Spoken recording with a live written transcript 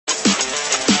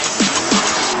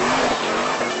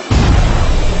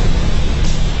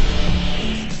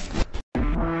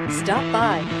Stop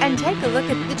by and take a look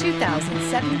at the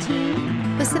 2017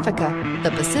 Pacifica.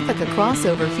 The Pacifica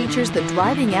crossover features the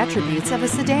driving attributes of a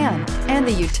sedan and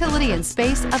the utility and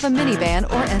space of a minivan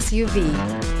or SUV.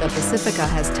 The Pacifica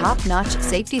has top-notch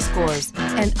safety scores,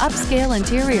 an upscale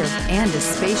interior, and a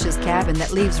spacious cabin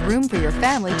that leaves room for your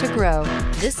family to grow.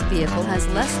 This vehicle has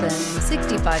less than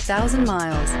 65,000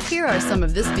 miles. Here are some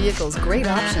of this vehicle's great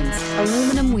options: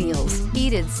 aluminum wheels,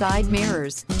 heated side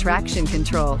mirrors, traction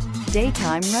control,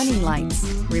 daytime running lights,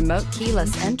 remote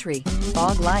keyless entry,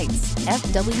 fog lights,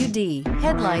 FWD,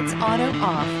 headlights auto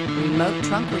off, remote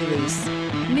trunk release,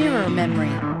 mirror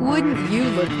memory. Wouldn't you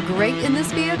look great in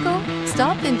this vehicle?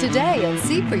 Stop in today and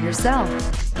see for yourself.